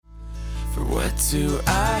What do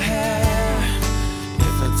I have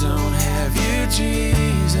if I don't have you,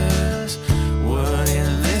 Jesus? What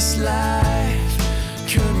in this life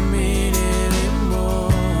could mean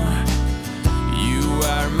anymore? You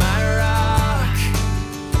are my rock,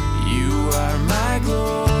 you are my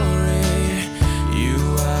glory, you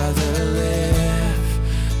are the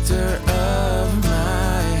lifter of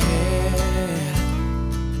my head.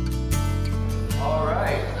 All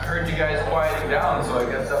right, I heard you guys quieting down, so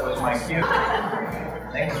I guess that was my cue.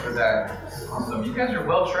 Thanks for that. Awesome. You guys are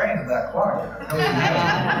well trained in that choir.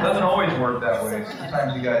 It doesn't always work that way.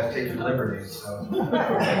 Sometimes you guys take your liberties. So.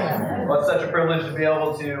 Well, it's such a privilege to be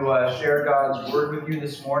able to share God's word with you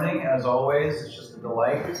this morning. As always, it's just a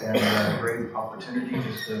delight and a great opportunity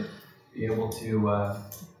just to be able to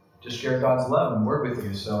just share God's love and word with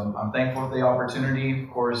you. So I'm thankful for the opportunity. Of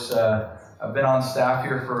course, I've been on staff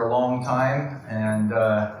here for a long time, and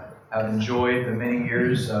I've enjoyed the many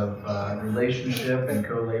years of relationship and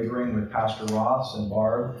co-laboring with Pastor Ross and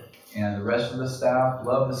Barb and the rest of the staff.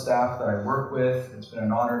 Love the staff that I work with. It's been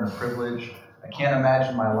an honor and a privilege. I can't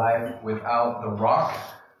imagine my life without the Rock,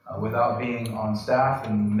 without being on staff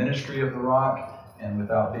in the ministry of the Rock, and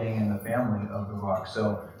without being in the family of the Rock.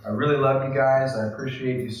 So I really love you guys. I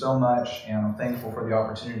appreciate you so much, and I'm thankful for the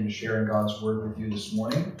opportunity to share God's word with you this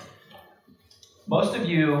morning. Most of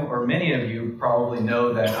you, or many of you, probably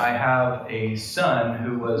know that I have a son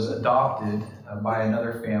who was adopted by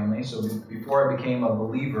another family. So before I became a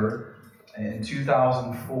believer in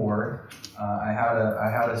 2004, I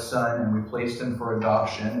had a son, and we placed him for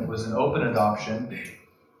adoption. It was an open adoption,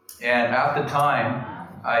 and at the time,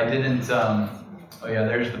 I didn't.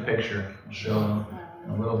 There's the picture. I'll show him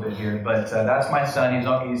a little bit here, but that's my son.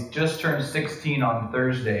 He's just turned 16 on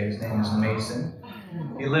Thursday. His name is Mason.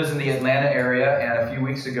 He lives in the Atlanta area, and a few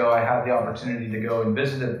weeks ago I had the opportunity to go and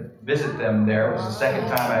visit them there. It was the second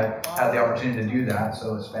time I had the opportunity to do that,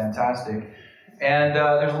 so it's fantastic. And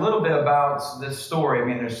there's a little bit about this story. I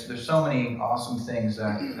mean, there's so many awesome things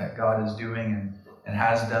that God is doing and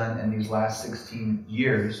has done in these last 16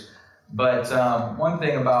 years. But one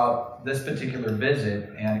thing about this particular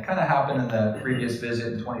visit, and it kind of happened in the previous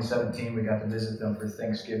visit in 2017, we got to visit them for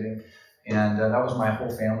Thanksgiving. And that was my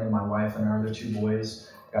whole family, my wife and our other two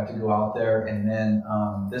boys got to go out there. And then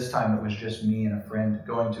this time it was just me and a friend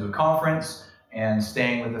going to a conference and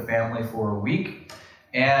staying with the family for a week.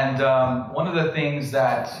 And one of the things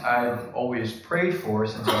that I've always prayed for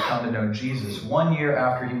since I've come to know Jesus, 1 year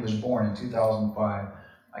after he was born in 2005,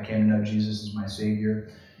 I came to know Jesus as my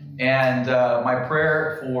Savior. And my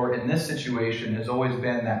prayer in this situation has always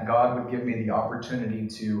been that God would give me the opportunity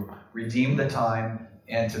to redeem the time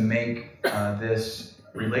and to make this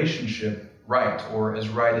relationship right, or as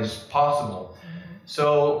right as possible.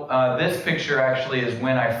 So this picture actually is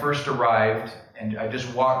when I first arrived, and I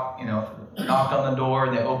just walked, knocked on the door,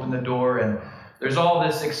 and they opened the door, and there's all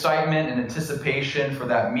this excitement and anticipation for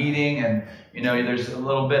that meeting, and there's a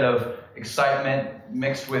little bit of excitement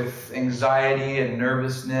mixed with anxiety and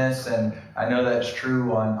nervousness, and I know that's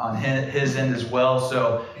true on his end as well.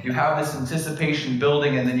 So you have this anticipation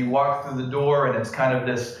building, and then you walk through the door, and it's kind of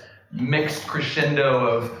this mixed crescendo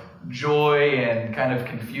of joy and kind of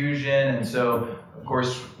confusion. And so, of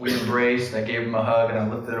course, we embraced. I gave him a hug, and I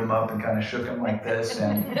lifted him up and kind of shook him like this,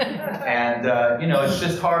 and it's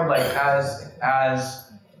just hard, like as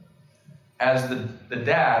the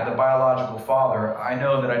dad, the biological father, I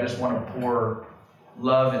know that I just want to pour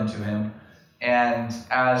love into him. And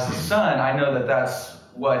as the son, I know that that's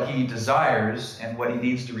what he desires and what he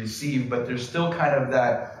needs to receive, but there's still kind of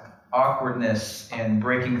that awkwardness in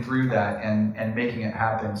breaking through that and making it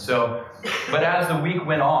happen. So, but as the week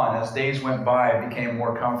went on, as days went by, I became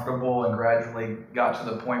more comfortable and gradually got to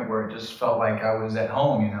the point where it just felt like I was at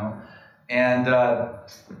home, And a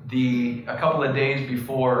couple of days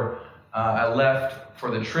before I left for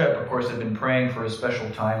the trip, of course, I've been praying for a special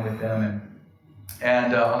time with them.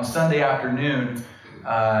 And on Sunday afternoon,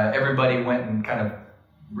 everybody went and kind of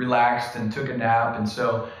relaxed and took a nap. And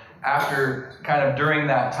so during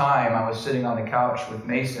that time, I was sitting on the couch with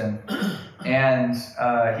Mason, and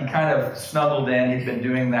he kind of snuggled in. He'd been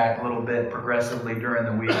doing that a little bit progressively during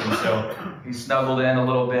the week. And so he snuggled in a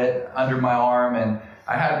little bit under my arm, and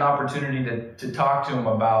I had an opportunity to talk to him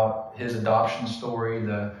about his adoption story,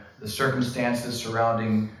 the circumstances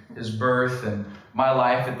surrounding his birth and my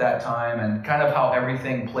life at that time, and kind of how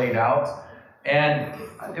everything played out. And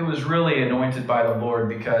it was really anointed by the Lord,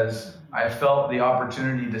 because I felt the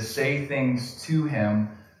opportunity to say things to him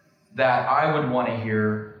that I would want to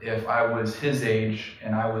hear if I was his age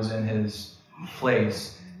and I was in his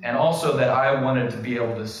place. And also that I wanted to be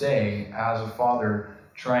able to say as a father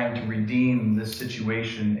trying to redeem this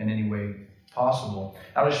situation in any way possible.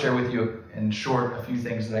 I'll just share with you in short a few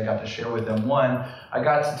things that I got to share with him. One, I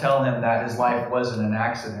got to tell him that his life wasn't an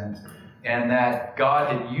accident, and that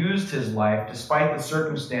God had used his life, despite the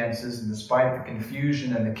circumstances and despite the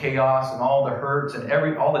confusion and the chaos and all the hurts and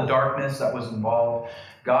all the darkness that was involved.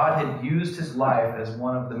 God had used his life as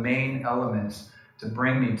one of the main elements to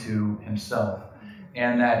bring me to himself,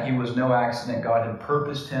 and that he was no accident. God had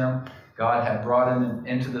purposed him. God had brought him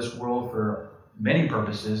into this world for many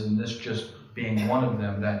purposes, and this just being one of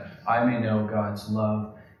them, that I may know God's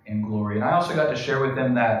love and glory. And I also got to share with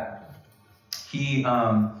him that he,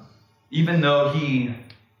 even though he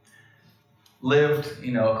lived,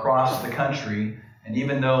 across the country, and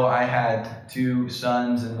even though I had 2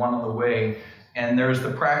 sons and one on the way, and there's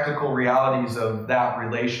the practical realities of that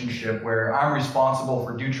relationship where I'm responsible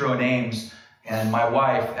for Dutro and Ames and my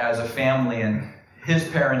wife as a family, and his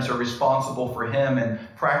parents are responsible for him, and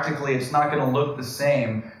practically it's not going to look the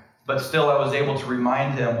same. But still, I was able to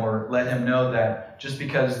remind him or let him know that just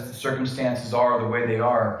because the circumstances are the way they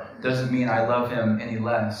are, doesn't mean I love him any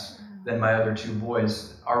less than my other 2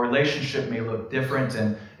 boys. Our relationship may look different,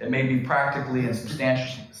 and it may be practically and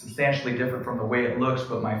substantially different from the way it looks,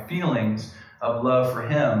 but my feelings of love for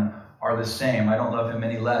him are the same. I don't love him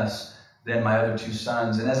any less than my other 2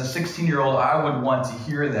 sons. And as a 16-year-old, I would want to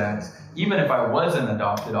hear that, even if I wasn't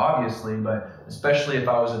adopted, obviously, but especially if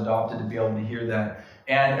I was adopted, to be able to hear that.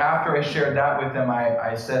 And after I shared that with him,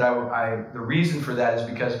 I said the reason for that is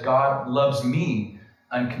because God loves me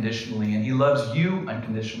unconditionally, and he loves you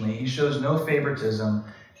unconditionally. He shows no favoritism,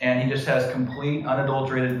 and he just has complete,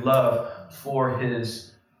 unadulterated love for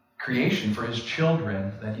his creation, for his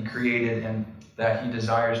children that he created and that he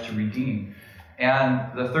desires to redeem. And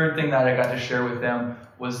the third thing that I got to share with them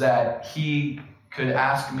was that he could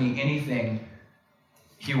ask me anything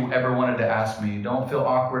he ever wanted to ask me. Don't feel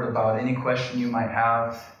awkward about any question you might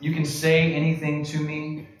have. You can say anything to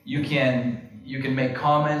me. You can make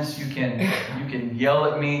comments. You can yell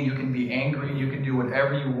at me. You can be angry. You can do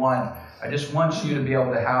whatever you want. I just want you to be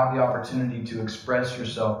able to have the opportunity to express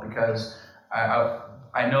yourself, because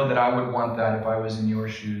I know that I would want that if I was in your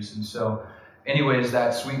shoes. And so, anyways,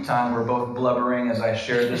 that sweet time, we're both blubbering as I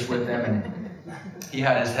shared this with him, and he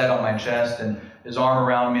had his head on my chest and his arm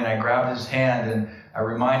around me, and I grabbed his hand, and I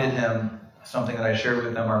reminded him something that I shared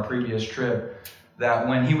with him our previous trip, that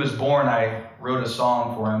when he was born, I wrote a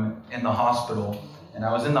song for him in the hospital. And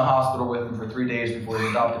I was in the hospital with him for 3 days before his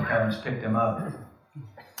adopted parents picked him up.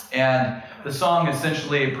 And the song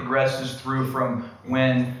essentially progresses through from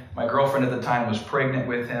when my girlfriend at the time was pregnant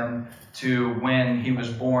with him, to when he was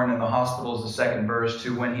born in the hospital is the second verse,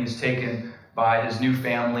 to when he's taken by his new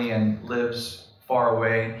family and lives far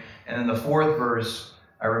away. And then the fourth verse,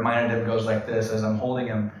 I reminded him, goes like this, as I'm holding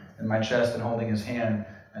him in my chest and holding his hand.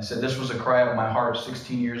 I said, this was a cry of my heart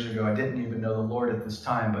 16 years ago. I didn't even know the Lord at this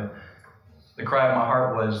time, but the cry of my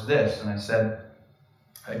heart was this. And I said,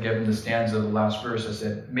 I gave him the stanza of the last verse. I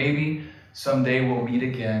said, maybe someday we'll meet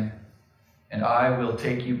again, and I will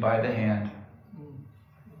take you by the hand.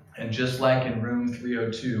 And just like in room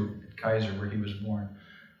 302 at Kaiser, where he was born,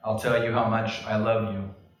 I'll tell you how much I love you.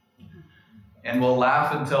 And we'll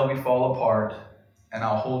laugh until we fall apart, and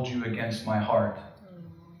I'll hold you against my heart.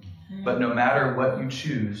 But no matter what you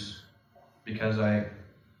choose, because I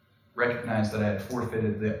recognized that I had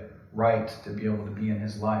forfeited the right to be able to be in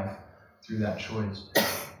his life through that choice.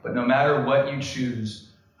 But no matter what you choose,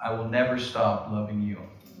 I will never stop loving you.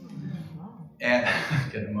 And I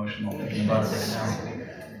get emotional thinking about it right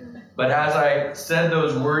now. But as I said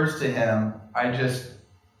those words to him, I just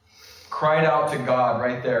cried out to God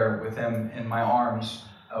right there with him in my arms,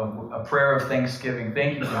 a prayer of thanksgiving.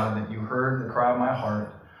 Thank you, God, that you heard the cry of my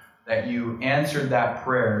heart, that you answered that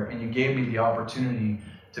prayer, and you gave me the opportunity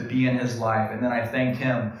to be in his life. And then I thanked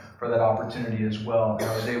him for that opportunity as well. And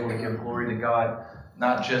I was able to give glory to God,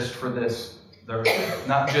 not just for this,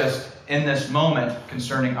 not just in this moment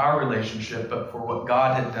concerning our relationship, but for what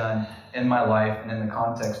God had done in my life and in the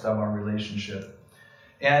context of our relationship.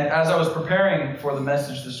 And as I was preparing for the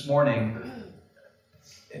message this morning,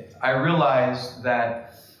 I realized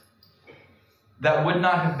that would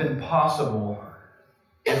not have been possible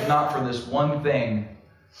if not for this one thing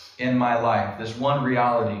in my life, this one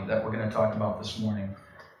reality that we're going to talk about this morning.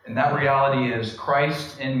 And that reality is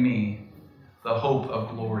Christ in me, the hope of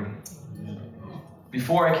glory.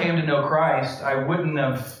 Before I came to know Christ, I wouldn't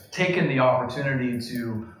have taken the opportunity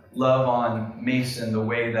to love on Mason the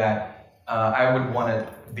way that I would want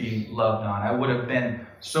to be loved on. I would have been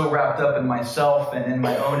so wrapped up in myself and in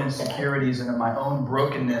my own insecurities and in my own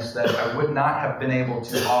brokenness that I would not have been able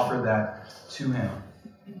to offer that to him.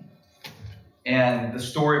 and the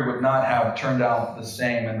story would not have turned out the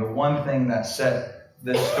same. And the one thing that set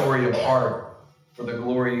this story apart for the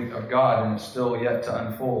glory of God, and it's still yet to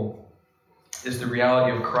unfold, is the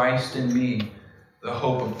reality of Christ in me, the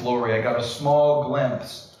hope of glory. I got a small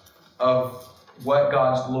glimpse of what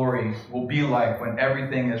God's glory will be like when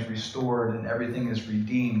everything is restored and everything is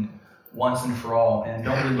redeemed once and for all. And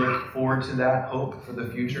don't we look forward to that hope for the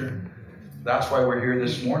future? That's why we're here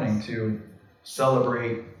this morning, to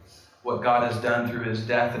celebrate what God has done through his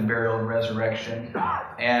death and burial and resurrection,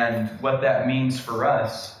 and what that means for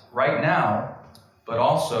us right now, but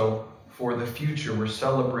also for the future. We're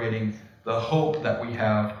celebrating the hope that we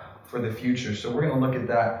have for the future. So we're going to look at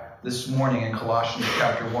that this morning in Colossians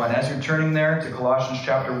chapter 1. As you're turning there to Colossians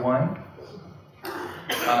chapter 1,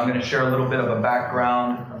 I'm going to share a little bit of a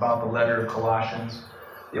background about the letter of Colossians.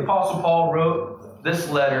 The Apostle Paul wrote this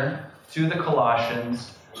letter to the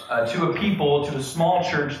Colossians, to a people, to a small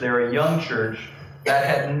church there, a young church,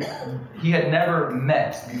 that he had never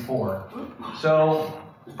met before. So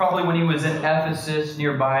probably when he was in Ephesus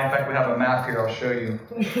nearby, in fact we have a map here, I'll show you.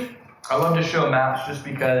 I love to show maps just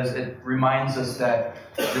because it reminds us that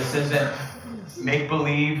this isn't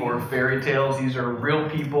make-believe or fairy tales. These are real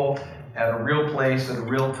people at a real place at a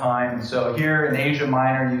real time. And so here in Asia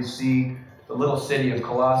Minor, you see the little city of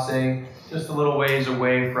Colossae, just a little ways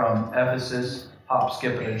away from Ephesus, hop,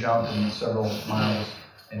 skip, and a jump in several miles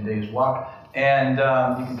in a day's walk. And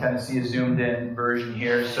you can kind of see a zoomed-in version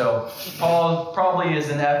here. So Paul probably is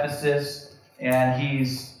in Ephesus, and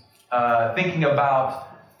he's thinking about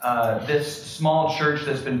this small church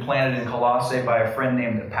that's been planted in Colossae by a friend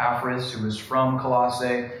named Epaphras, who was from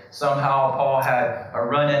Colossae. Somehow Paul had a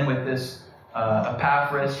run-in with this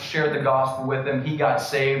Epaphras, shared the gospel with him. He got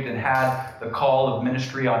saved and had the call of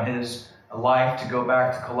ministry on his life to go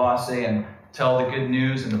back to Colossae and tell the good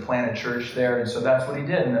news and to plant a church there. And so that's what he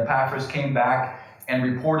did. And Epaphras came back and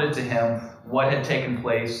reported to him what had taken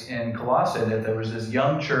place in Colossae, that there was this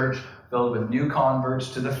young church filled with new converts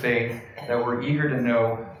to the faith that were eager to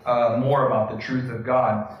know more about the truth of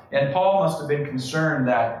God. And Paul must have been concerned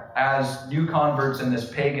that as new converts in this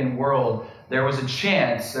pagan world, there was a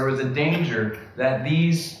chance, there was a danger that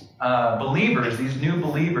these believers, these new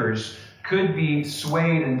believers, could be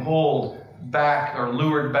swayed and pulled back or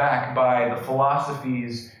lured back by the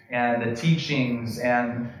philosophies and the teachings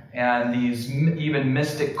and these even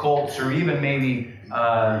mystic cults, or even maybe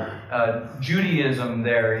Judaism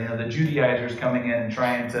there, the Judaizers coming in and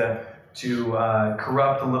trying to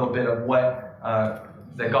corrupt a little bit of what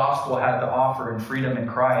the gospel had to offer in freedom in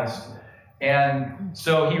Christ. And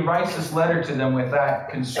so he writes this letter to them with that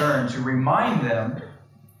concern, to remind them,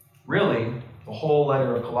 really, the whole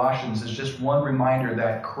letter of Colossians is just one reminder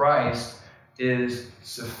that Christ is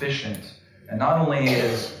sufficient. And not only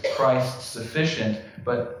is Christ sufficient,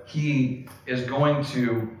 but he's the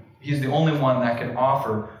only one that can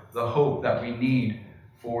offer the hope that we need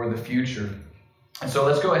for the future. And so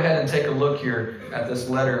let's go ahead and take a look here at this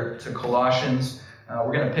letter to Colossians.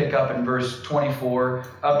 We're going to pick up in verse 24.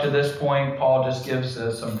 Up to this point, Paul just gives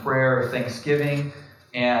some prayer of thanksgiving,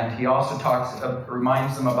 and he also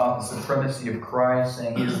reminds them about the supremacy of Christ,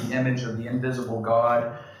 saying he is the image of the invisible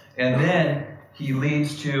God. And then he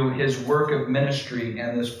leads to his work of ministry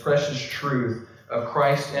and this precious truth of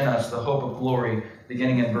Christ in us, the hope of glory,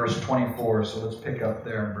 beginning in verse 24. So let's pick up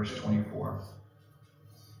there in verse 24.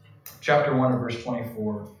 Chapter 1 of verse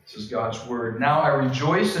 24. This is God's word. Now I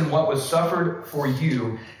rejoice in what was suffered for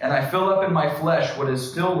you, and I fill up in my flesh what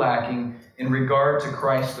is still lacking in regard to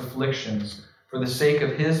Christ's afflictions, for the sake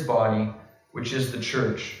of his body, which is the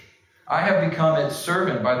church. I have become its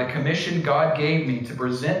servant by the commission God gave me to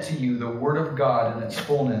present to you the word of God in its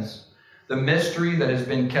fullness, the mystery that has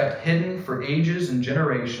been kept hidden for ages and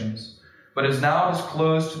generations, but is now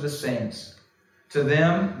disclosed to the saints. To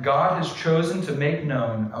them, God has chosen to make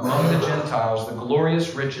known among the Gentiles the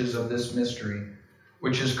glorious riches of this mystery,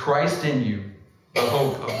 which is Christ in you, the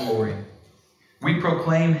hope of glory. We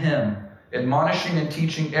proclaim him, admonishing and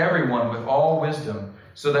teaching everyone with all wisdom,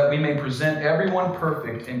 so that we may present everyone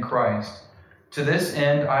perfect in Christ. To this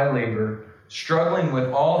end I labor, struggling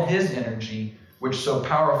with all his energy, which so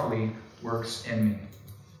powerfully works in me.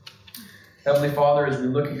 Heavenly Father, as we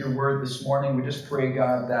look at your word this morning, we just pray,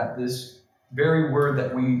 God, that this very word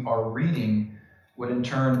that we are reading would in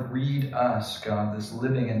turn read us, God, this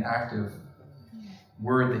living and active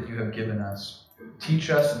word that you have given us. Teach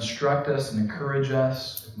us, instruct us, and encourage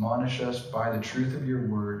us, admonish us by the truth of your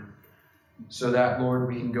word, so that, Lord,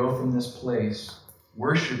 we can go from this place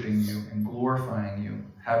worshiping you and glorifying you,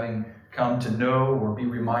 having come to know or be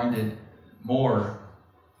reminded more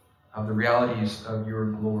of the realities of your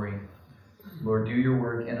glory. Lord, do your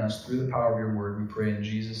work in us through the power of your word. We pray in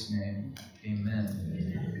Jesus' name.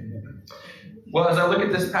 Amen. Well, as I look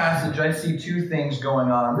at this passage, I see two things going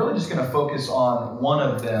on. I'm really just going to focus on one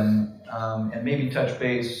of them and maybe touch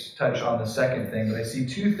on the second thing. But I see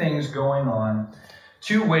two things going on.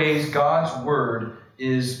 Two ways God's word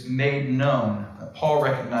is made known. Paul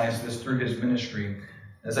recognized this through his ministry.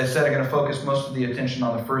 As I said, I'm going to focus most of the attention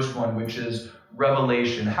on the first one, which is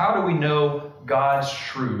revelation. How do we know God's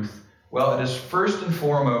truth? Well, it is first and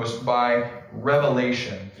foremost by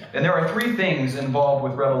revelation. And there are three things involved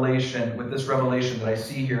with this revelation that I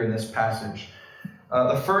see here in this passage.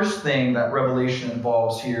 The first thing that revelation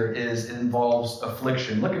involves here is it involves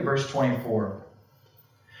affliction. Look at verse 24.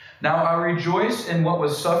 Now I rejoice in what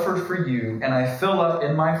was suffered for you, and I fill up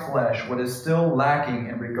in my flesh what is still lacking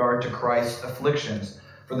in regard to Christ's afflictions,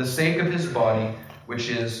 for the sake of his body, which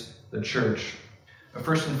is the church. But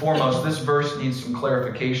first and foremost, this verse needs some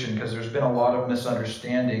clarification because there's been a lot of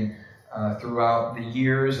misunderstanding throughout the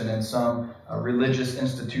years and in some religious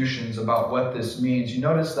institutions about what this means. You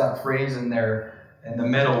notice that phrase in there in the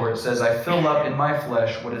middle where it says, I fill up in my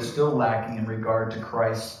flesh what is still lacking in regard to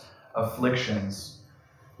Christ's afflictions.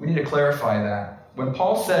 We need to clarify that. When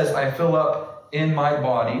Paul says, I fill up in my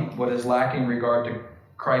body what is lacking in regard to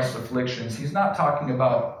Christ's afflictions, he's not talking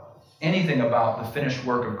about anything about the finished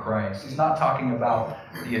work of Christ. He's not talking about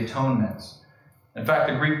the atonements. In fact,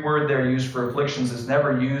 the Greek word there used for afflictions is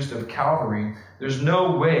never used of Calvary. There's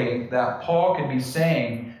no way that Paul could be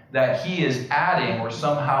saying that he is adding or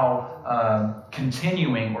somehow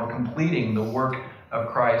continuing or completing the work of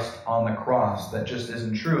Christ on the cross. That just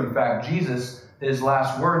isn't true. In fact, Jesus, his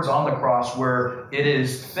last words on the cross were, it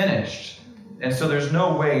is finished. And so there's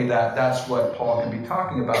no way that that's what Paul can be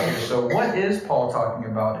talking about here. So what is Paul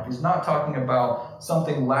talking about? If he's not talking about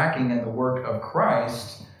something lacking in the work of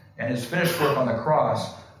Christ and his finished work on the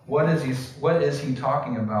cross, what is he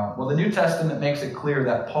talking about? Well, the New Testament makes it clear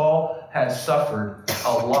that Paul had suffered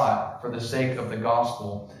a lot for the sake of the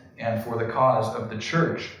gospel and for the cause of the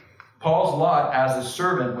church. Paul's lot as a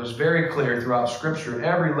servant was very clear throughout Scripture.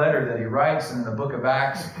 Every letter that he writes, and in the book of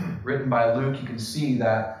Acts, written by Luke, you can see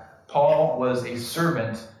that Paul was a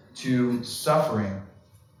servant to suffering.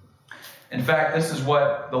 In fact, this is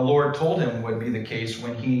what the Lord told him would be the case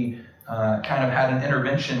when he kind of had an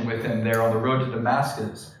intervention with him there on the road to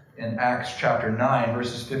Damascus. In Acts chapter 9,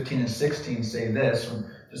 verses 15 and 16 say this,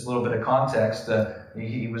 just a little bit of context.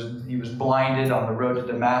 He was blinded on the road to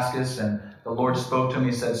Damascus, and the Lord spoke to him.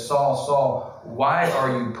 He said, Saul, Saul, why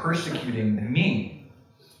are you persecuting me?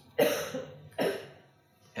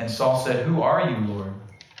 And Saul said, who are you, Lord?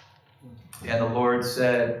 And the Lord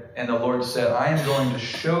said, I am going to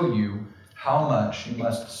show you how much you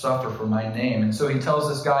must suffer for my name. And so he tells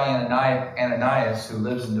this guy Ananias, who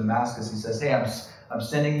lives in Damascus, he says, hey, I'm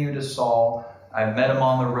sending you to Saul. I've met him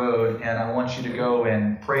on the road, and I want you to go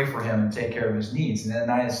and pray for him and take care of his needs. And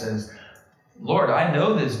Ananias says, Lord, I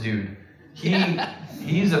know this dude.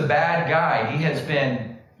 He's a bad guy. He has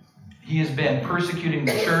been persecuting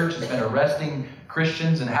the church, has been arresting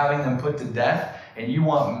Christians and having them put to death. And you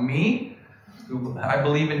want me, who I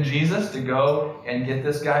believe in Jesus, to go and get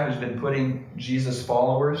this guy who's been putting Jesus'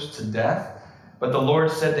 followers to death? But the Lord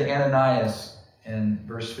said to Ananias in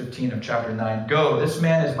verse 15 of chapter 9, go, this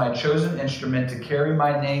man is my chosen instrument to carry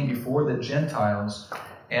my name before the Gentiles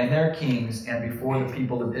and their kings and before the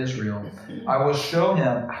people of Israel. I will show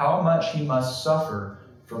him how much he must suffer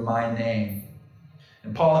for my name.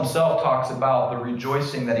 And Paul himself talks about the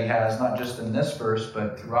rejoicing that he has, not just in this verse,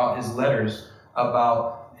 but throughout his letters,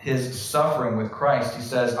 about his suffering with Christ. He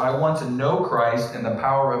says, I want to know Christ in the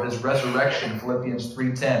power of his resurrection, Philippians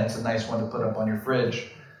 3:10. It's a nice one to put up on your fridge,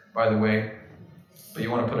 by the way. But you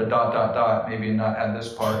want to put a ... maybe not add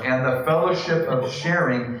this part. And the fellowship of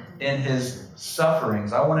sharing in his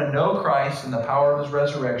sufferings. I want to know Christ in the power of his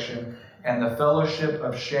resurrection and the fellowship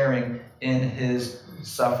of sharing in his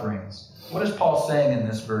sufferings. What is Paul saying in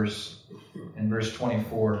this verse, in verse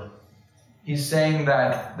 24? He's saying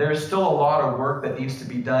that there's still a lot of work that needs to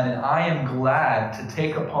be done, and I am glad to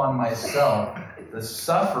take upon myself the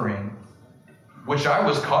suffering which I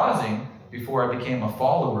was causing before I became a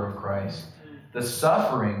follower of Christ. The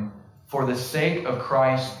suffering for the sake of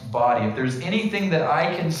Christ's body. If there's anything that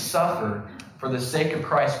I can suffer for the sake of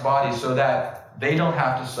Christ's body so that they don't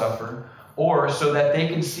have to suffer, or so that they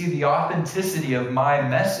can see the authenticity of my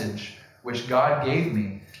message, which God gave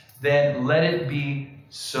me, then let it be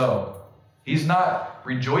so. He's not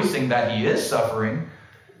rejoicing that he is suffering,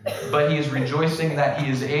 but he is rejoicing that he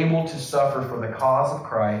is able to suffer for the cause of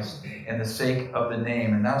Christ and the sake of the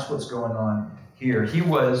name. And that's what's going on here. He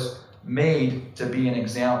was made to be an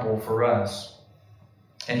example for us.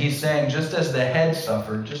 And he's saying, just as the head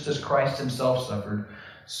suffered, just as Christ himself suffered,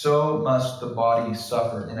 so must the body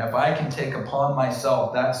suffer. And if I can take upon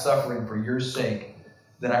myself that suffering for your sake,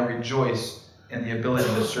 then I rejoice in the ability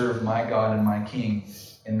to serve my God and my King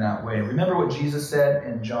in that way. Remember what Jesus said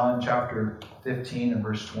in John chapter 15 and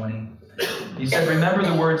verse 20? He said, remember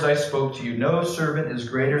the words I spoke to you. No servant is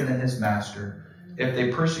greater than his master. If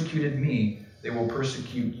they persecuted me, they will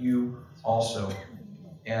persecute you also.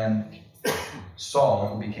 And Saul,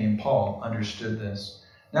 who became Paul, understood this.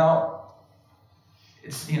 Now,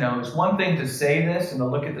 it's one thing to say this and to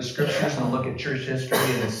look at the scriptures and to look at church history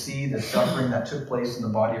and to see the suffering that took place in the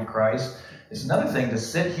body of Christ. It's another thing to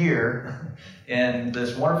sit here in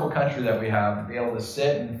this wonderful country that we have, to be able to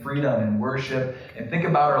sit in freedom and worship and think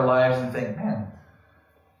about our lives and think, man,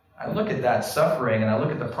 I look at that suffering and I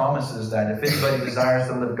look at the promises that if anybody desires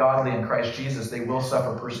to live godly in Christ Jesus, they will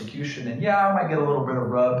suffer persecution. And yeah, I might get a little bit of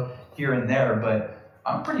rub here and there, but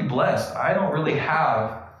I'm pretty blessed. I don't really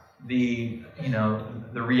have the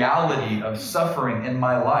reality of suffering in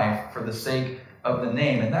my life for the sake of the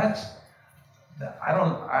name. And I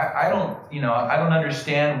don't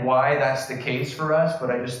understand why that's the case for us,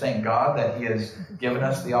 but I just thank God that he has given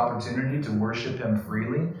us the opportunity to worship him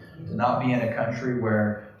freely, to not be in a country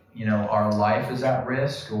where our life is at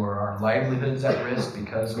risk or our livelihood is at risk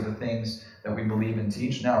because of the things that we believe and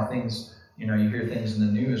teach. Now, you hear things in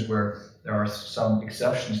the news where there are some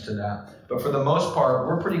exceptions to that. But for the most part,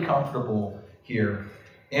 we're pretty comfortable here.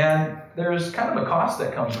 And there's kind of a cost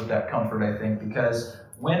that comes with that comfort, I think, because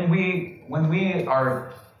when we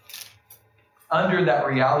are under that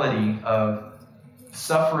reality of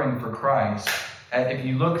suffering for Christ, and if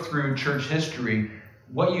you look through church history,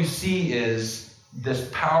 what you see is this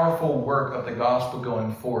powerful work of the gospel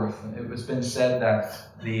going forth. It has been said that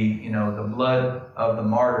the blood of the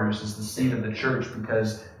martyrs is the seed of the church,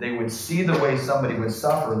 because they would see the way somebody would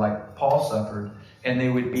suffer like Paul suffered, and they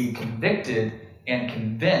would be convicted and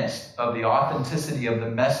convinced of the authenticity of the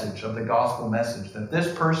message, of the gospel message, that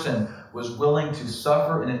this person was willing to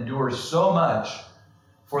suffer and endure so much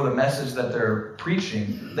for the message that they're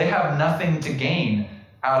preaching. They have nothing to gain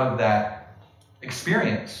out of that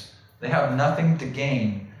experience. They have nothing to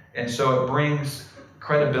gain. And so it brings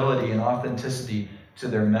credibility and authenticity to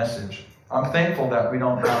their message. I'm thankful that we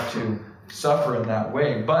don't have to suffer in that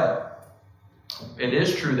way, but it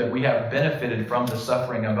is true that we have benefited from the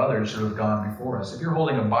suffering of others who have gone before us. If you're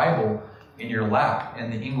holding a Bible in your lap in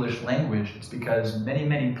the English language, it's because many,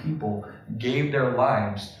 many people gave their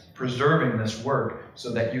lives preserving this work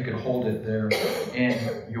so that you could hold it there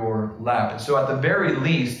in your lap. And so at the very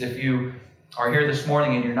least, if you are here this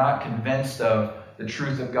morning and you're not convinced of the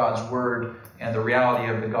truth of God's word and the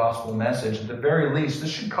reality of the gospel message, at the very least,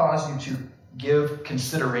 this should cause you to give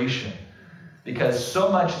consideration, because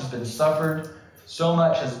so much has been suffered, so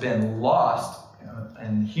much has been lost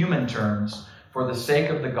in human terms for the sake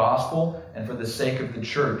of the gospel and for the sake of the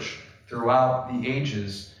church throughout the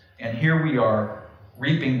ages. And here we are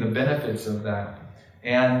reaping the benefits of that.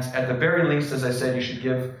 And at the very least, as I said, you should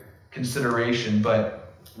give consideration,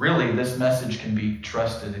 but really, this message can be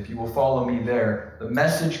trusted. If you will follow me there, the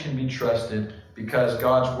message can be trusted because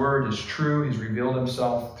God's word is true. He's revealed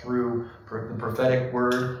himself through the prophetic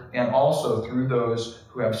word and also through those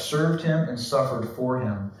who have served him and suffered for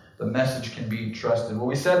him. The message can be trusted. Well,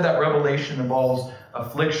 we said that revelation involves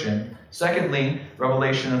affliction. Secondly,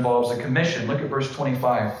 revelation involves a commission. Look at verse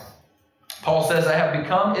 25. Paul says, I have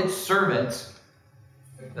become its servant.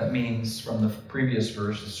 That means, from the previous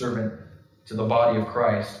verse, the servant to the body of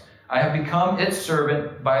Christ. I have become its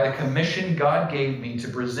servant by the commission God gave me to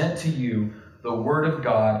present to you the word of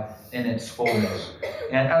God in its fullness.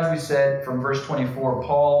 And as we said from verse 24,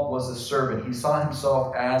 Paul was a servant. He saw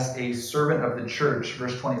himself as a servant of the church,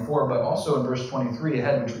 verse 24, but also in verse 23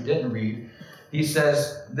 ahead, which we didn't read, he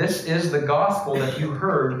says, this is the gospel that you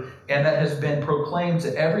heard and that has been proclaimed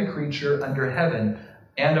to every creature under heaven,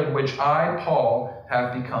 and of which I, Paul,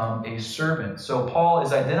 have become a servant. So Paul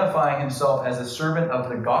is identifying himself as a servant of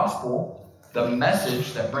the gospel, the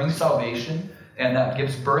message that brings salvation and that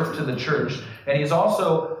gives birth to the church. And he's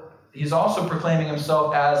also proclaiming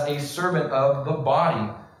himself as a servant of the body.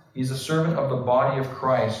 He's a servant of the body of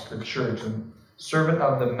Christ, the church, a servant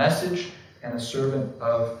of the message and a servant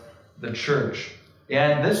of the church.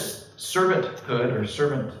 And this servitude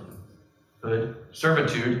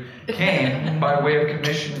came by way of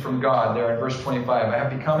commission from God there in verse 25. I have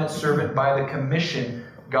become its servant by the commission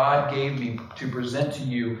God gave me to present to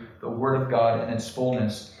you the word of God in its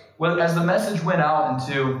fullness. Well, as the message went out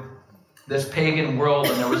into this pagan world,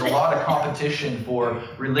 and there was a lot of competition for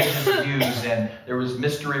religious views, and there was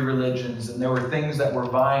mystery religions, and there were things that were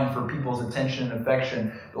vying for people's attention and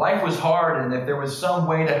affection. Life was hard, and if there was some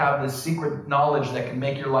way to have this secret knowledge that could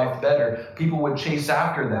make your life better, people would chase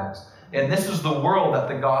after that. And this is the world that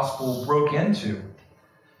the gospel broke into.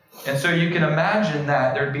 And so you can imagine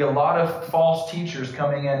that there'd be a lot of false teachers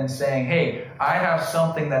coming in and saying, hey, I have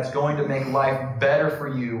something that's going to make life better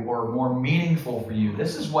for you or more meaningful for you.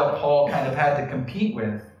 This is what Paul kind of had to compete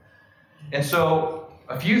with. And so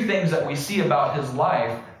a few things that we see about his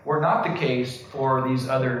life were not the case for these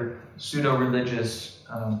other pseudo-religious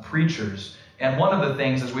preachers. And one of the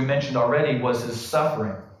things, as we mentioned already, was his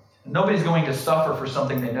suffering. Nobody's going to suffer for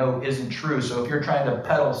something they know isn't true. So if you're trying to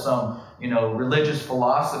peddle some religious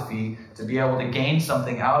philosophy to be able to gain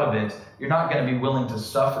something out of it, you're not going to be willing to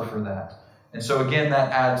suffer for that. And so again,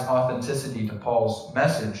 that adds authenticity to Paul's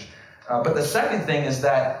message. But the second thing is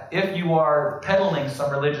that if you are peddling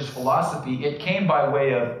some religious philosophy, it came by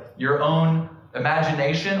way of your own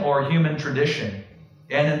imagination or human tradition.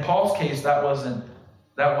 And in Paul's case, that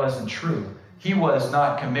wasn't true. He was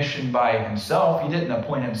not commissioned by himself. He didn't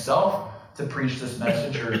appoint himself to preach this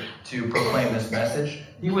message or to proclaim this message.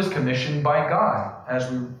 He was commissioned by God, as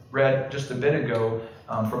we read just a bit ago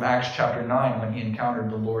from Acts chapter 9 when he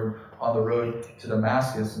encountered the Lord on the road to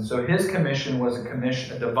Damascus. And so his commission was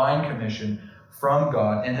a divine commission from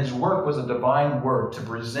God, and his work was a divine work to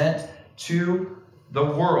present to the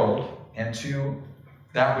world and to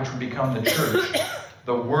that which would become the church,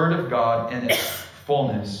 the Word of God in its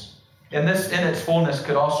fullness. And this in its fullness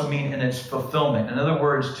could also mean in its fulfillment. In other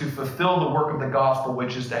words, to fulfill the work of the gospel,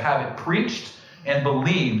 which is to have it preached and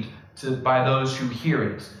believed by those who hear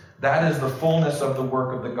it. That is the fullness of the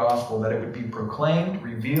work of the gospel, that it would be proclaimed,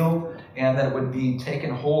 revealed, and that it would be taken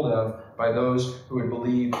hold of by those who would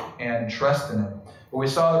believe and trust in it. But we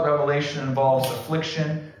saw that Revelation involves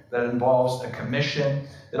affliction, that it involves a commission.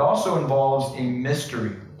 It also involves a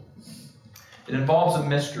mystery. It involves a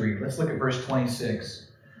mystery. Let's look at verse 26.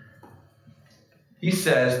 He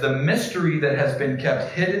says, the mystery that has been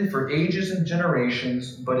kept hidden for ages and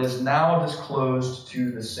generations, but is now disclosed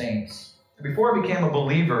to the saints. Before I became a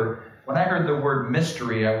believer, when I heard the word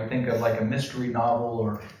mystery, I would think of like a mystery novel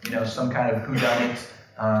or some kind of whodunit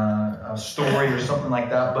a story or something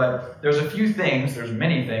like that. But there's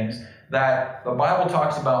many things that the Bible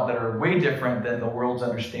talks about that are way different than the world's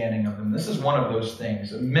understanding of them. This is one of those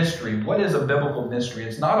things, a mystery. What is a biblical mystery?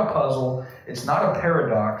 It's not a puzzle. It's not a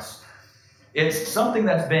paradox. It's something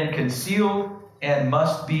that's been concealed and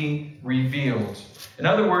must be revealed. In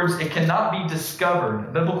other words, it cannot be discovered.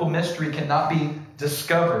 A biblical mystery cannot be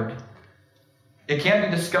discovered. It can't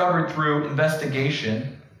be discovered through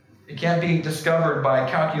investigation. It can't be discovered by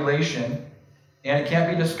calculation. And it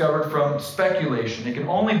can't be discovered from speculation. It can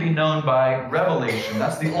only be known by revelation.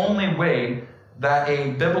 That's the only way that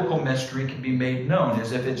a biblical mystery can be made known,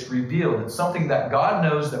 is if it's revealed. It's something that God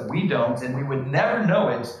knows that we don't, and we would never know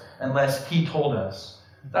it unless he told us.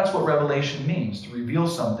 That's what revelation means, to reveal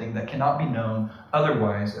something that cannot be known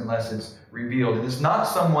otherwise unless it's revealed. It is not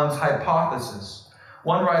someone's hypothesis.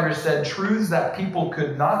 One writer said, truths that people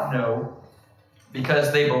could not know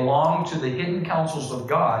because they belong to the hidden counsels of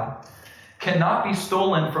God cannot be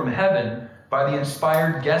stolen from heaven by the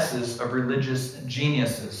inspired guesses of religious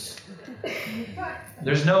geniuses.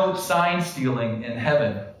 There's no sign stealing in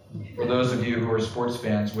heaven. For those of you who are sports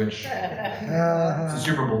fans, which it's the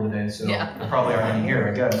Super Bowl today, so there probably aren't any here,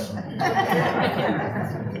 I guess.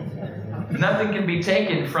 Nothing can be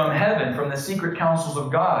taken from heaven, from the secret counsels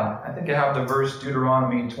of God. I think I have the verse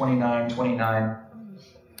Deuteronomy 29:29.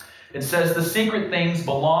 It says, the secret things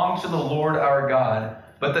belong to the Lord our God,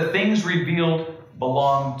 but the things revealed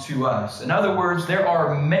belong to us. In other words, there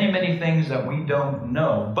are many, many things that we don't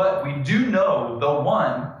know, but we do know the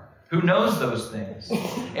one who knows those things.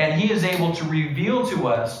 And he is able to reveal to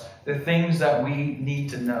us the things that we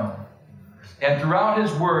need to know. And throughout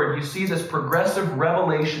his word, you see this progressive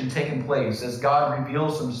revelation taking place as God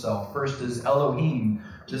reveals himself. First is Elohim,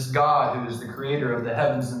 just God who is the creator of the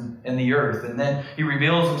heavens and the earth. And then he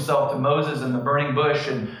reveals himself to Moses in the burning bush.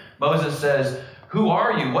 And Moses says, who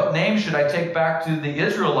are you? What name should I take back to the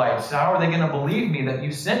Israelites? How are they going to believe me that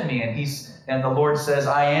you sent me? And the Lord says,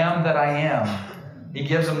 I am that I am. He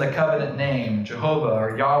gives them the covenant name, Jehovah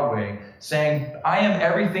or Yahweh, saying, I am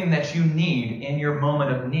everything that you need in your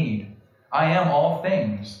moment of need. I am all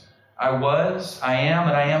things. I was, I am,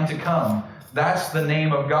 and I am to come. That's the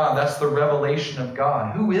name of God. That's the revelation of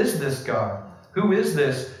God. Who is this God? Who is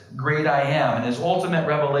this great I am? And his ultimate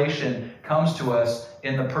revelation comes to us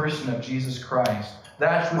in the person of Jesus Christ.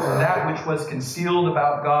 that which was concealed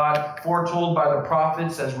about God, foretold by the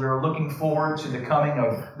prophets as we were looking forward to the coming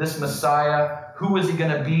of this Messiah. Who was he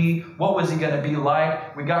going to be? What was he going to be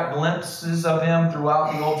like? We got glimpses of him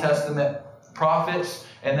throughout the Old Testament prophets,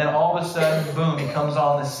 and then all of a sudden, boom, he comes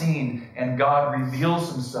on the scene, and God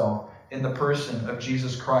reveals himself in the person of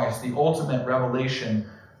Jesus Christ, the ultimate revelation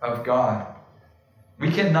of God.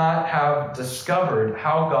 We cannot have discovered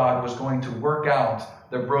how God was going to work out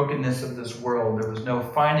the brokenness of this world. There was no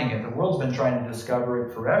finding it. The world's been trying to discover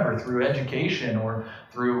it forever through education or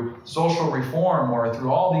through social reform or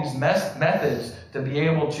through all these methods to be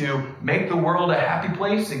able to make the world a happy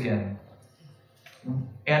place again.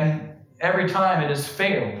 And every time it has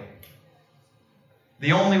failed.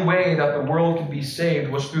 The only way that the world could be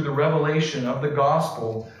saved was through the revelation of the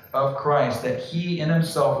gospel of Christ, that he in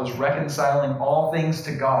himself was reconciling all things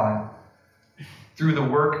to God through the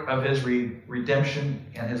work of his redemption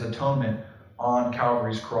and his atonement on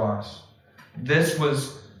Calvary's cross. This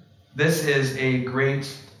is a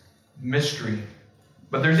great mystery.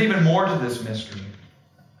 But there's even more to this mystery.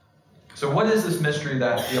 So what is this mystery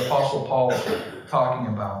that the Apostle Paul is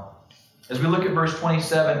talking about? As we look at verse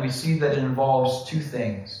 27, we see that it involves two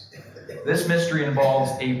things. This mystery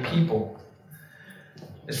involves a people.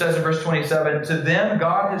 It says in verse 27, "To them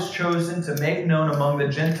God has chosen to make known among the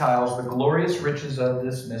Gentiles the glorious riches of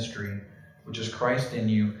this mystery, which is Christ in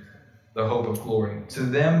you, the hope of glory." To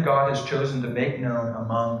them God has chosen to make known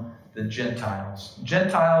among the Gentiles.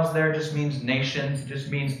 Gentiles there just means nations, just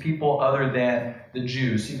means people other than the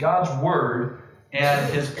Jews. See, God's word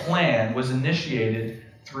and his plan was initiated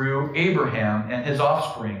through Abraham and his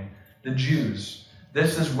offspring, the Jews.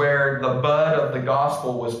 This is where the bud of the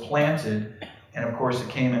gospel was planted. And of course, it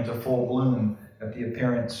came into full bloom at the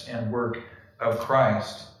appearance and work of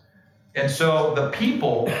Christ. And so the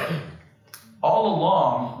people, all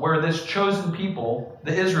along, were this chosen people,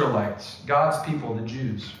 the Israelites, God's people, the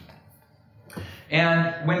Jews.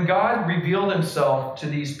 And when God revealed himself to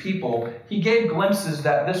these people, he gave glimpses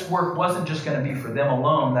that this work wasn't just going to be for them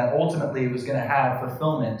alone, that ultimately it was going to have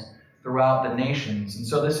fulfillment throughout the nations. And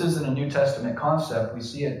so this isn't a New Testament concept. We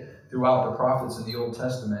see it throughout the prophets in the Old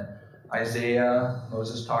Testament. Isaiah,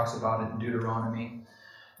 Moses talks about it in Deuteronomy.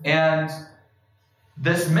 And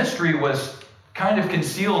this mystery was kind of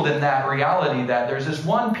concealed in that reality that there's this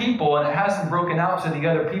one people and it hasn't broken out to the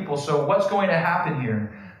other people. So what's going to happen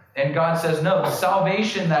here? And God says, no, the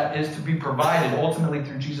salvation that is to be provided ultimately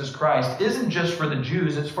through Jesus Christ isn't just for the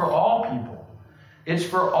Jews, it's for all people. It's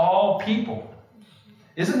for all people.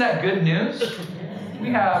 Isn't that good news? We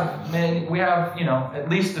have, at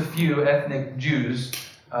least a few ethnic Jews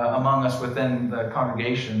among us within the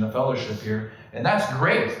congregation, the fellowship here. And that's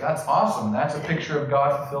great. That's awesome. That's a picture of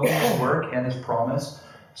God fulfilling his work and his promise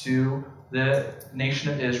to the nation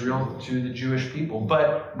of Israel, to the Jewish people.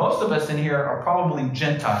 But most of us in here are probably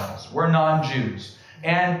Gentiles. We're non-Jews.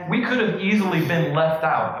 And we could have easily been left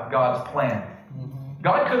out of God's plan.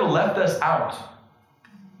 God could have left us out.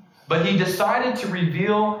 But he decided to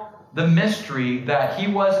reveal the mystery that he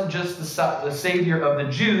wasn't just the Savior of the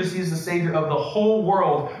Jews, he's the Savior of the whole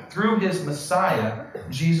world through his Messiah,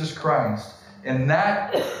 Jesus Christ. And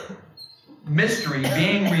that mystery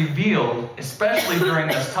being revealed, especially during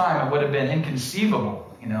this time, it would have been inconceivable.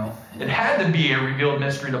 It had to be a revealed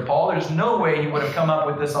mystery to Paul. There's no way he would have come up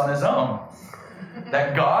with this on his own.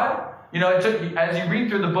 That God, it took, as you read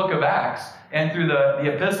through the book of Acts and through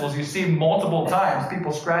the epistles, you see multiple times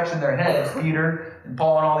people scratching their heads, Peter and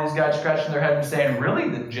Paul and all these guys scratching their heads and saying, really,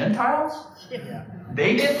 the Gentiles?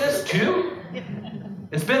 They did this too?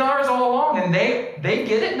 It's been ours all along, and they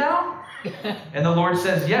get it now? And the Lord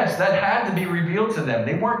says, yes, that had to be revealed to them.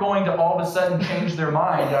 They weren't going to all of a sudden change their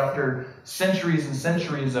mind after centuries and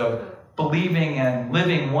centuries of believing and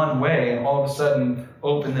living one way and all of a sudden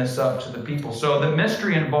open this up to the people. So the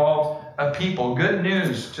mystery involved a people. Good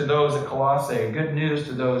news to those at Colossae. Good news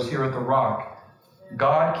to those here at the Rock.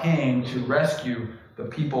 God came to rescue the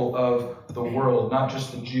people of the world, not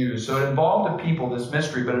just the Jews. So it involved a people, this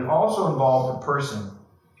mystery, but it also involved a person.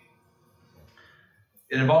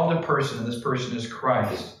 It involved a person, and this person is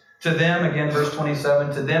Christ. To them, again, verse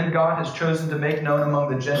 27, to them God has chosen to make known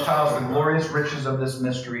among the Gentiles the glorious riches of this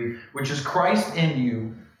mystery, which is Christ in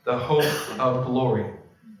you, the hope of glory.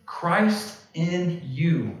 Christ in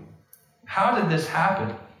you. How did this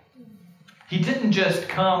happen? He didn't just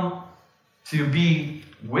come to be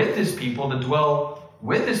with his people, to dwell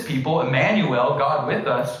with his people, Emmanuel, God with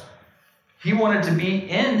us. He wanted to be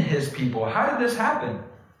in his people. How did this happen?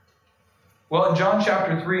 Well, in John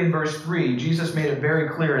chapter 3 and verse 3, Jesus made it very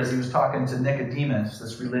clear as he was talking to Nicodemus,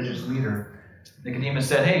 this religious leader. Nicodemus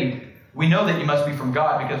said, hey, we know that you must be from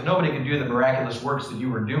God because nobody could do the miraculous works that you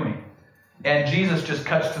were doing. And Jesus just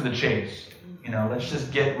cuts to the chase. Let's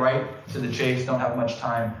just get right to the chase. Don't have much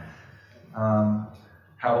time.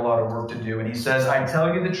 Have a lot of work to do. And he says, I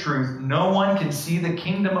tell you the truth, no one can see the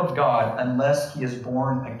kingdom of God unless he is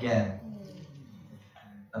born again.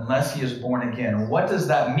 Unless he is born again. What does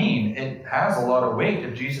that mean? It has a lot of weight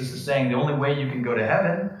if Jesus is saying the only way you can go to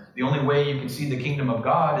heaven, the only way you can see the kingdom of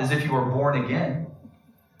God is if you are born again.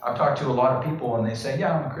 I've talked to a lot of people and they say,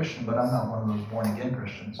 yeah, I'm a Christian, but I'm not one of those born again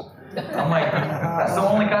Christians. I'm like, that's the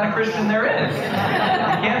only kind of Christian there is. You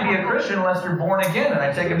can't be a Christian unless you're born again. And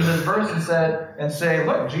I take them to this verse and say,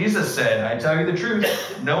 look, Jesus said, I tell you the truth,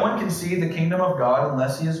 no one can see the kingdom of God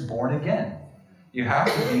unless he is born again. You have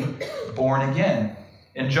to be born again.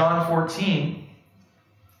 In John 14,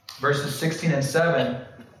 verses 16 and 7,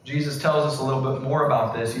 Jesus tells us a little bit more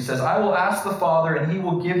about this. He says, I will ask the Father, and he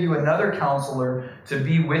will give you another counselor to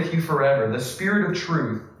be with you forever, the Spirit of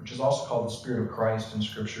truth, which is also called the Spirit of Christ in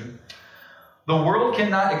Scripture. The world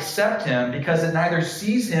cannot accept him because it neither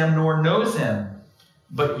sees him nor knows him.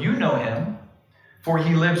 But you know him, for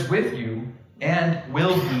he lives with you and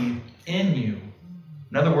will be in you.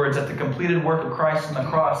 In other words, at the completed work of Christ on the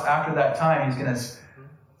cross, after that time, he's going to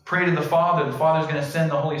pray to the Father. The Father's going to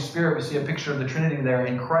send the Holy Spirit. We see a picture of the Trinity there.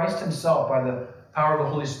 And Christ himself, by the power of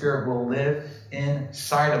the Holy Spirit, will live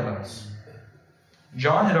inside of us.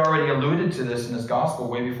 John had already alluded to this in his gospel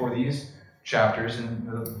way before these chapters.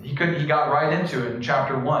 And he got right into it in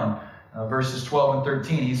chapter 1, verses 12 and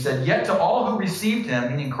 13. He said, Yet to all who received him,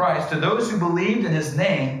 meaning Christ, to those who believed in his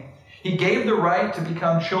name, he gave the right to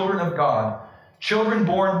become children of God. Children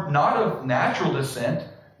born not of natural descent,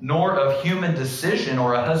 nor of human decision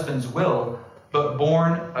or a husband's will, but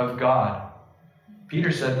born of God.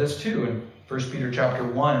 Peter said this too in 1 Peter chapter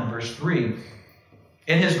 1, verse 3.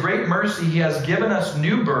 In his great mercy, he has given us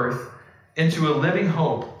new birth into a living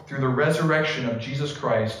hope through the resurrection of Jesus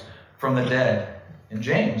Christ from the dead. In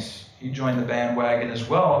James, he joined the bandwagon as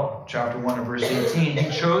well, chapter 1 and verse 18. He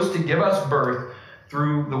chose to give us birth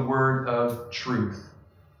through the word of truth.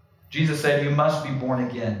 Jesus said, you must be born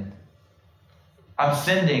again. I'm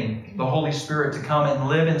sending the Holy Spirit to come and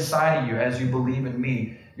live inside of you as you believe in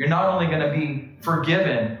me. You're not only going to be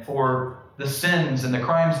forgiven for the sins and the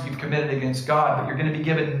crimes that you've committed against God, but you're going to be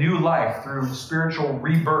given new life through spiritual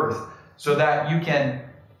rebirth so that you can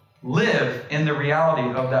live in the reality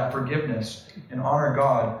of that forgiveness and honor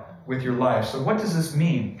God with your life. So what does this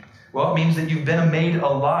mean? Well, it means that you've been made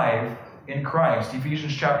alive in Christ.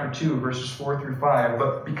 Ephesians chapter 2, verses 4 through 5.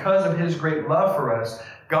 But because of his great love for us,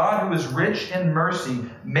 God, who is rich in mercy,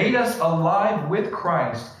 made us alive with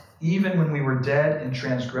Christ, even when we were dead in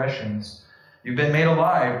transgressions. You've been made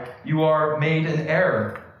alive. You are made an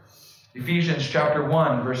heir. Ephesians chapter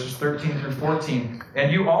 1, verses 13 through 14.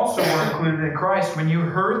 And you also were included in Christ when you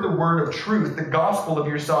heard the word of truth, the gospel of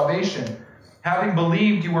your salvation. Having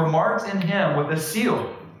believed, you were marked in him with a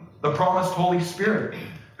seal, the promised Holy Spirit,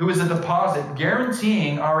 who is a deposit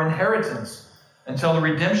guaranteeing our inheritance until the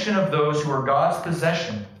redemption of those who are God's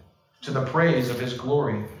possession to the praise of his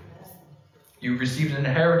glory. You've received an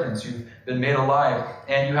inheritance, you've been made alive,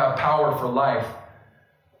 and you have power for life.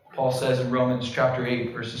 Paul says in Romans chapter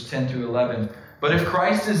 8, verses 10 to 11, But if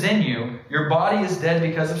Christ is in you, your body is dead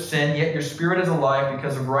because of sin, yet your spirit is alive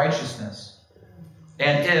because of righteousness.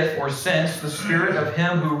 And if, or since, the spirit of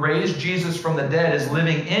him who raised Jesus from the dead is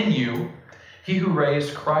living in you, he who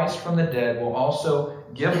raised Christ from the dead will also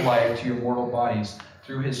give life to your mortal bodies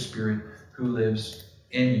through his Spirit who lives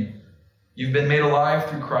in you. You've been made alive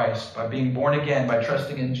through Christ by being born again, by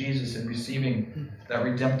trusting in Jesus and receiving that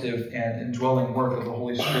redemptive and indwelling work of the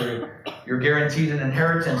Holy Spirit. You're guaranteed an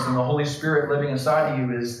inheritance, and the Holy Spirit living inside of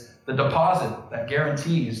you is the deposit that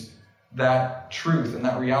guarantees that truth and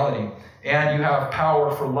that reality. And you have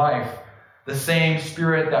power for life. The same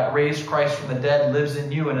Spirit that raised Christ from the dead lives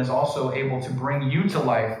in you and is also able to bring you to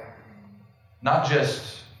life, not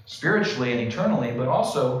just spiritually and eternally, but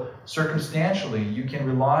also circumstantially. You can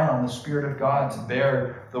rely on the Spirit of God to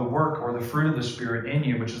bear the work or the fruit of the Spirit in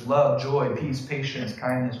you, which is love, joy, peace, patience,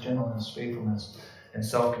 kindness, gentleness, faithfulness, and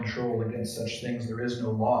self-control. Against such things there is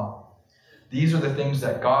no law. These are the things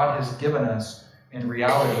that God has given us in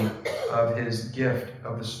reality of his gift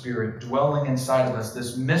of the Spirit dwelling inside of us,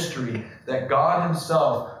 this mystery that God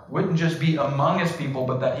himself wouldn't just be among his people,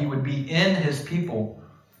 but that he would be in his people.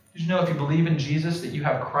 Did you know if you believe in Jesus that you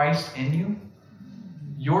have Christ in you?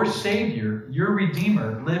 Your Savior, your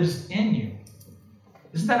Redeemer, lives in you.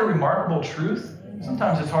 Isn't that a remarkable truth?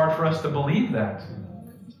 Sometimes it's hard for us to believe that.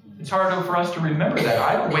 It's hard for us to remember that.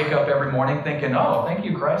 I don't wake up every morning thinking, oh, thank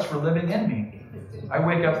you, Christ, for living in me. I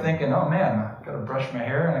wake up thinking, oh man, I gotta brush my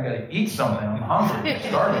hair and I gotta eat something. I'm hungry, I'm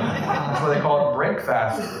starving. That's why they call it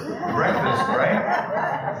breakfast,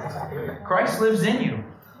 right? Christ lives in you.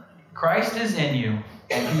 Christ is in you,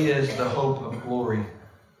 and He is the hope of glory.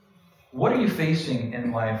 What are you facing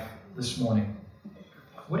in life this morning?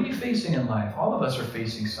 What are you facing in life? All of us are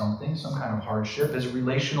facing something, some kind of hardship. Is it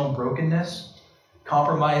relational brokenness,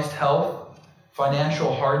 compromised health,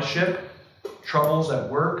 financial hardship, troubles at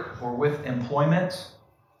work or with employment?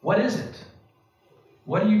 What is it?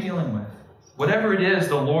 What are you dealing with? Whatever it is,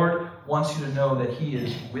 the Lord wants you to know that He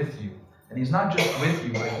is with you. And He's not just with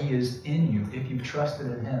you, but He is in you if you've trusted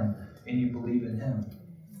in Him and you believe in Him.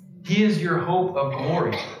 He is your hope of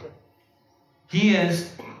glory. He is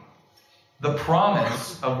the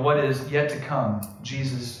promise of what is yet to come,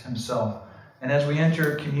 Jesus Himself. And as we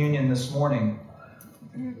enter communion this morning,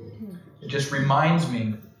 it just reminds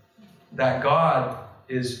me that God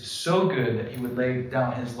is so good that He would lay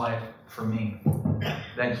down His life for me.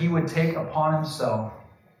 That He would take upon Himself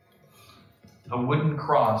a wooden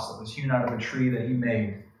cross that was hewn out of a tree that He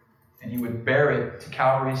made, and He would bear it to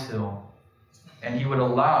Calvary's Hill, and He would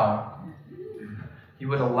allow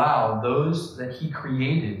those that He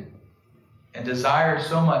created and desire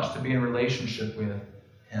so much to be in relationship with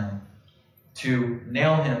Him, to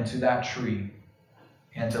nail Him to that tree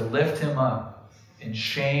and to lift Him up in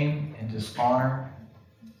shame and dishonor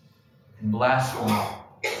and blasphemy.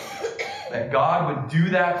 That God would do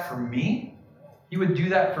that for me. He would do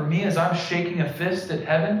that for me as I'm shaking a fist at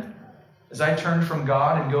heaven, as I turn from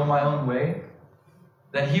God and go my own way.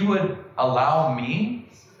 That He would allow me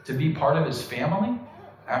to be part of His family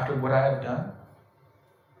after what I have done.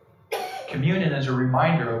 Communion is a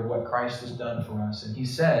reminder of what Christ has done for us. And He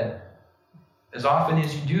said, as often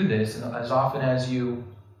as you do this, and as often as you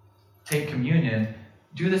take communion,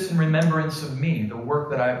 do this in remembrance of me, the work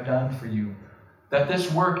that I've done for you. That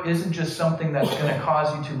this work isn't just something that's going to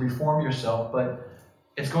cause you to reform yourself, but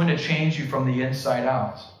it's going to change you from the inside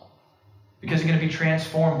out. Because you're going to be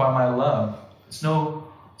transformed by my love. It's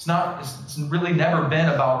really never been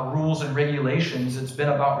about rules and regulations. It's been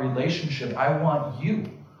about relationship. I want you.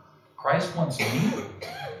 Christ wants me.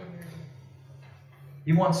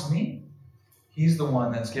 He wants me. He's the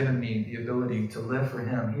one that's given me the ability to live for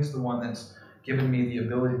Him. He's the one that's given me the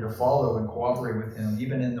ability to follow and cooperate with Him,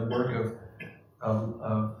 even in the work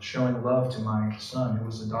of showing love to my son who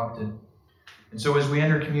was adopted. And so as we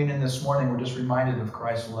enter communion this morning, we're just reminded of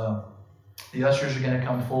Christ's love. The ushers are going to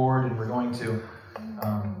come forward and we're going to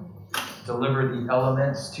deliver the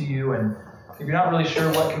elements to you. And if you're not really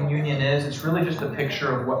sure what communion is, it's really just a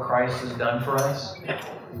picture of what Christ has done for us.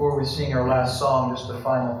 Before we sing our last song, just a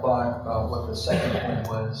final thought about what the second point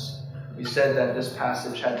was. We said that this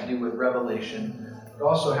passage had to do with revelation, but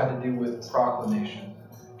also had to do with proclamation.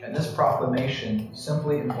 And this proclamation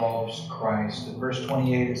simply involves Christ. In verse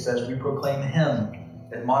 28 it says, we proclaim Him,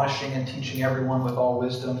 admonishing and teaching everyone with all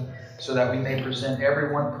wisdom, so that we may present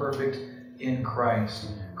everyone perfect in Christ.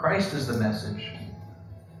 Christ is the message.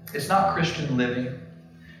 It's not Christian living.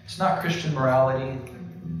 It's not Christian morality.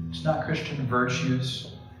 It's not Christian virtues.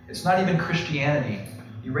 It's not even Christianity.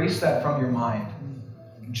 Erase that from your mind.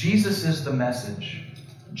 Jesus is the message.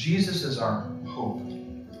 Jesus is our hope.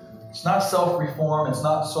 It's not self-reform. It's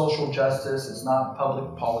not social justice. It's not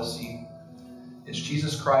public policy. It's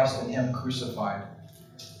Jesus Christ and Him crucified.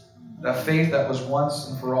 That faith that was once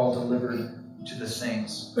and for all delivered to the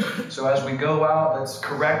saints. So as we go out, let's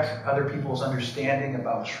correct other people's understanding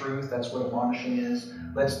about truth. That's what admonishing is.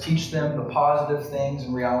 Let's teach them the positive things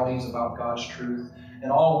and realities about God's truth,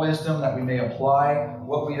 and all wisdom that we may apply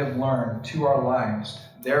what we have learned to our lives.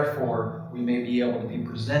 Therefore, we may be able to be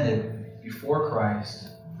presented before Christ,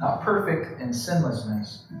 not perfect in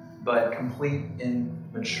sinlessness, but complete in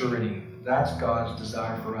maturity. That's God's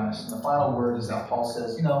desire for us. And the final word is that Paul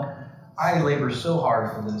says, I labor so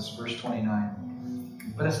hard for this, verse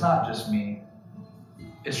 29. But it's not just me.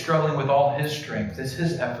 It's struggling with all His strength. It's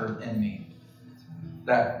His effort in me.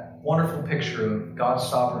 That wonderful picture of God's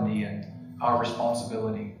sovereignty and our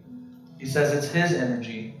responsibility. He says it's His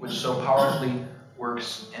energy which so powerfully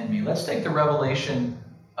works in me. Let's take the revelation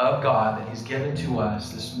of God that He's given to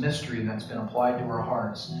us, this mystery that's been applied to our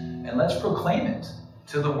hearts, and let's proclaim it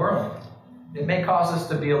to the world. It may cause us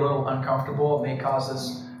to be a little uncomfortable. It may cause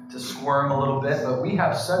us to squirm a little bit, but we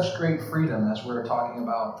have such great freedom, as we were talking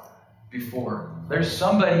about before. There's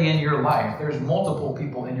somebody in your life, there's multiple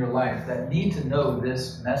people in your life that need to know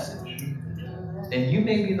this message. And you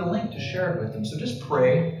may be the link to share it with them. So just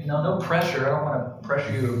pray. No pressure. I don't want to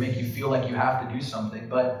pressure you or make you feel like you have to do something,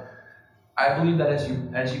 but I believe that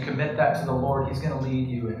as you commit that to the Lord, He's going to lead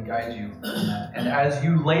you and guide you in that. And as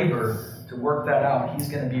you labor to work that out. He's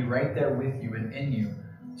going to be right there with you and in you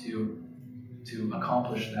to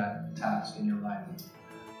accomplish that task in your life.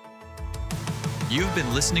 You've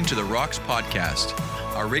been listening to the Rocks Podcast.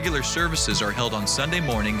 Our regular services are held on Sunday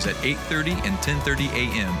mornings at 8:30 and 10:30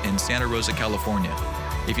 a.m. in Santa Rosa, California.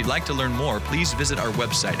 If you'd like to learn more, please visit our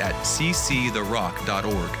website at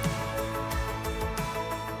cctherock.org.